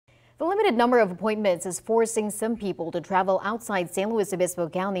The limited number of appointments is forcing some people to travel outside San Luis Obispo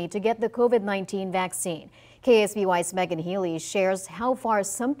County to get the COVID-19 vaccine. KSBY's Megan Healy shares how far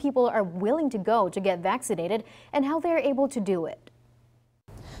some people are willing to go to get vaccinated and how they're able to do it.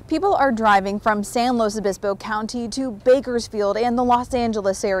 People are driving from San Luis Obispo County to Bakersfield and the Los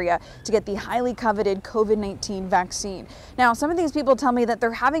Angeles area to get the highly coveted COVID-19 vaccine. Now, some of these people tell me that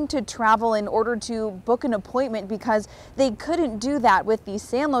they're having to travel in order to book an appointment because they couldn't do that with the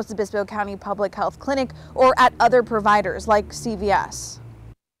San Luis Obispo County Public Health Clinic or at other providers like CVS.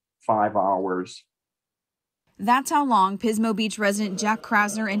 5 hours. That's how long Pismo Beach resident Jack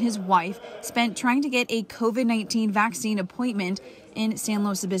Krasner and his wife spent trying to get a COVID-19 vaccine appointment in San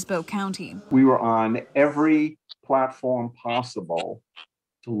Luis Obispo County. We were on every platform possible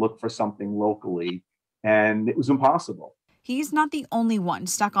to look for something locally, and it was impossible. He's not the only one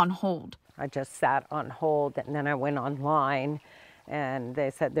stuck on hold. I just sat on hold, and then I went online, and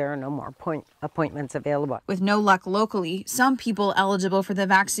they said there are no more appointments available. With no luck locally, some people eligible for the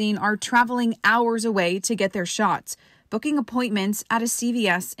vaccine are traveling hours away to get their shots, booking appointments at a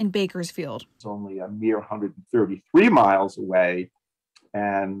CVS in Bakersfield. It's only a mere 133 miles away,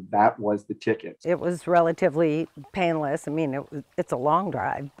 and that was the ticket. It was relatively painless. I mean, it's a long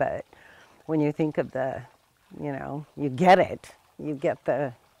drive, but when you think of you get it, you get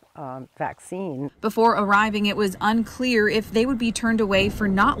the vaccine. Before arriving, it was unclear if they would be turned away for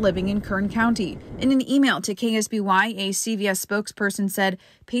not living in Kern County. In an email to KSBY, a CVS spokesperson said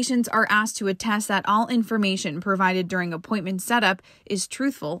patients are asked to attest that all information provided during appointment setup is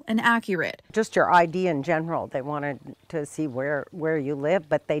truthful and accurate. Just your ID in general. They wanted to see where you live,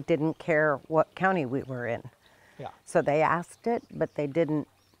 but they didn't care what county we were in. Yeah. So they asked it, but they didn't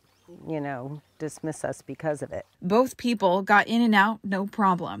dismiss us because of it. Both people got in and out, no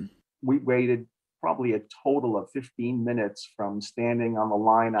problem. We waited probably a total of 15 minutes from standing on the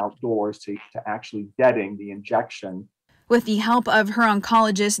line outdoors to actually getting the injection. With the help of her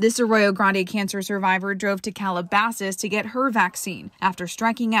oncologist, this Arroyo Grande cancer survivor drove to Calabasas to get her vaccine after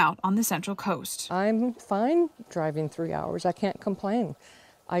striking out on the Central Coast. I'm fine driving 3 hours. I can't complain.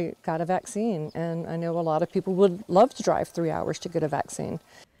 I got a vaccine, and I know a lot of people would love to drive 3 hours to get a vaccine.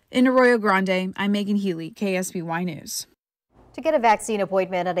 In Arroyo Grande, I'm Megan Healy, KSBY News. To get a vaccine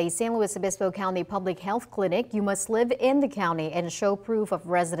appointment at a San Luis Obispo County Public Health Clinic, you must live in the county and show proof of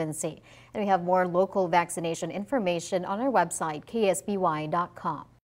residency. And we have more local vaccination information on our website, ksby.com.